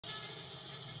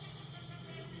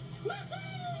Look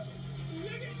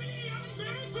at me, I'm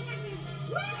barefooted!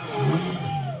 Woo!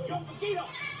 Yo, Paquito!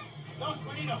 Those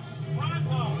Cornitos!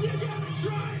 Pronto! You gotta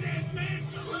try this, man!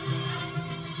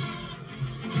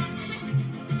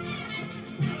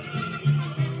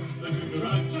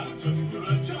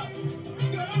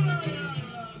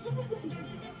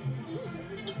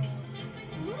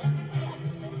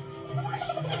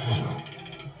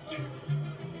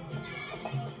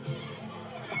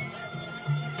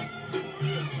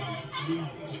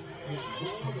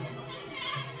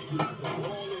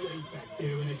 All the way back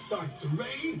there when it starts to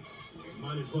rain, you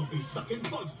might as well be sucking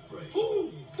bug spray.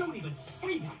 Ooh, don't even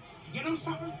say that. You know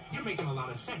something? You're making a lot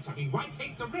of sense. I mean, why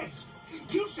take the risk?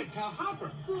 You should tell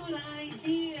Hopper. Good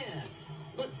idea.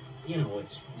 But, you know,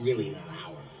 it's really not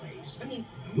our place. I mean,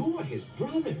 you're his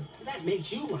brother. That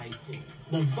makes you like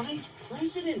the vice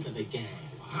president of the gang.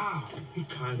 Wow, it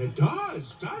kind of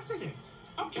does, doesn't it?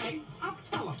 Okay, I'll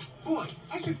tell him. Boy,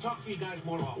 I should talk to you guys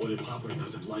more often. What if Hopper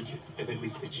doesn't like it? And at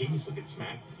least the genius will get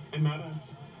smacked, and not us.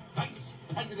 Vice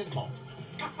President Paul.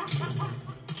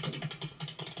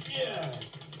 Yeah.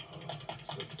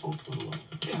 Oh,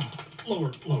 yeah.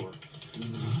 Lower.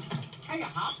 Hey,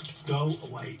 Hop. Go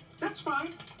away. That's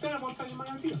fine. Then I won't tell you my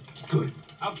idea. Good.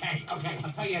 Okay, I'll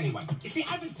tell you anyway. You see,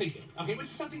 I've been thinking, okay, which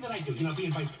is something that I do, you know,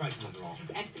 being vice president and all.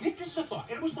 And this is a thought,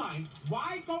 and it was mine.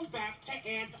 Why go back to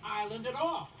Ant Island at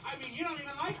all? I mean, you don't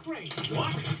even like grain.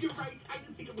 What? You're right. I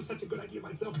didn't think it was such a good idea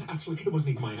myself. Actually, it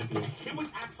wasn't even my idea. It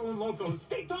was Axel and Loco's.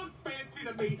 They talked fancy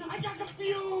to me. I got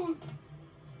confused.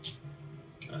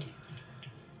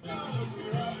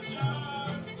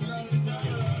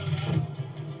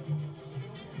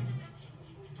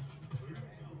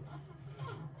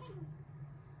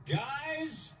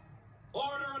 Guys,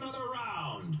 order another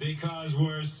round because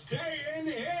we're staying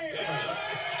here. Yeah.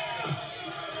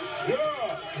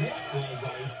 What was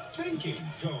I thinking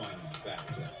going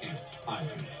back to Ant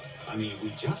Island? I mean,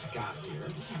 we just got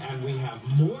here and we have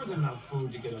more than enough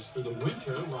food to get us through the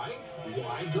winter, right?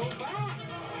 Why go back?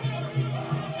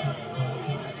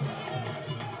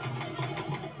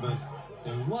 But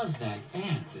there was that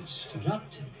ant that stood up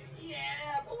to me.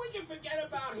 Yeah, but we can forget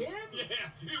about him. Yeah,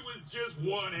 it was just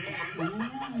one ant.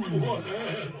 One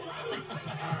ant.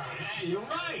 Yeah, you're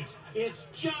right. It's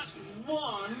just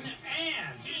one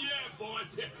ant. Yeah,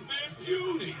 boss, they're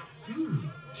puny.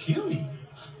 Puny?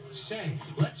 Say,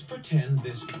 let's pretend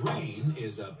this grain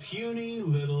is a puny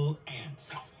little ant.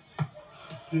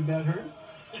 Did that hurt?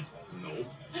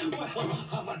 Nope. Well,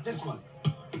 how about this one?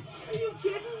 Are you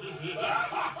kidding?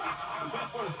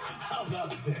 How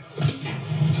about this?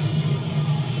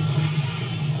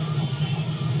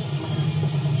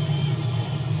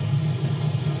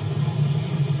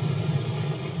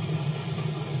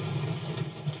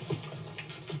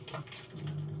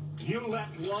 You let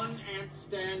one ant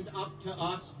stand up to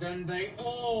us, then they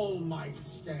all might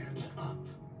stand up.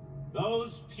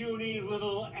 Those puny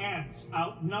little ants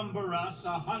outnumber us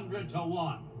 100 to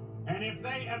 1. And if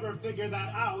they ever figure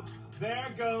that out,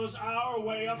 there goes our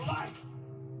way of life.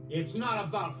 It's not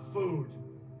about food.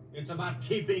 It's about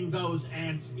keeping those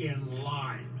ants in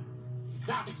line.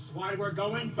 That's why we're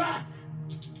going back.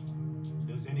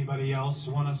 Does anybody else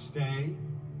want to stay?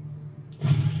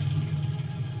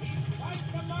 He's quite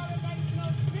the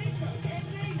motivational speaker,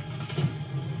 isn't he?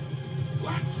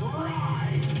 Let's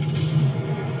ride!